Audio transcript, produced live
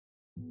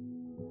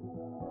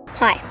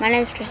Hi, my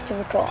name is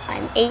Christopher Kroll.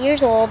 I'm 8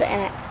 years old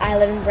and I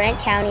live in Brant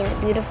County in the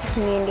beautiful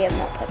community of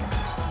Mount Pleasant.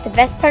 The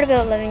best part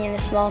about living in a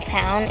small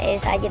town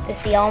is I get to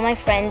see all my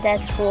friends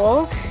at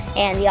school,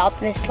 and the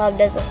Optimist Club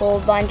does a whole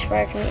bunch for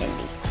our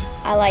community.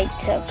 I like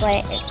to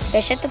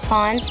fish at the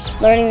ponds,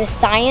 learning the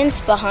science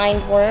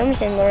behind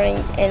worms and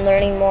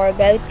learning more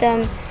about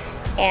them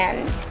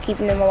and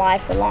keeping them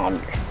alive for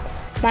longer.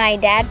 My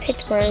dad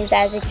picked worms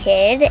as a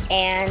kid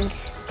and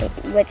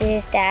with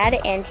his dad,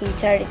 and he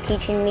started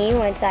teaching me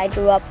once I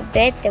grew up a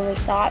bit. Then we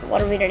thought,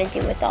 what are we going to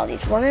do with all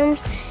these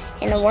worms?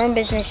 And the worm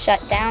business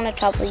shut down a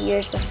couple of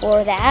years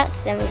before that,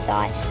 so then we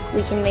thought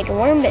we can make a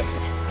worm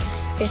business.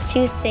 There's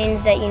two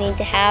things that you need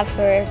to have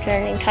for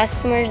returning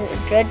customers: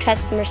 good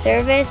customer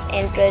service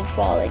and good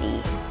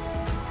quality.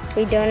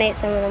 We donate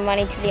some of the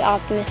money to the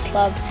Optimist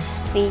Club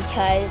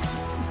because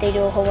they do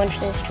a whole bunch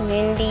for this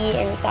community,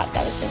 and we thought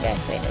that was the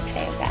best way to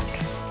pay it back.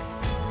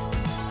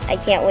 I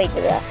can't wait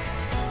for the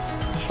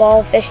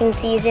fall fishing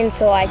season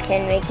so I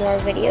can make more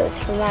videos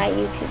for my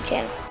YouTube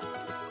channel.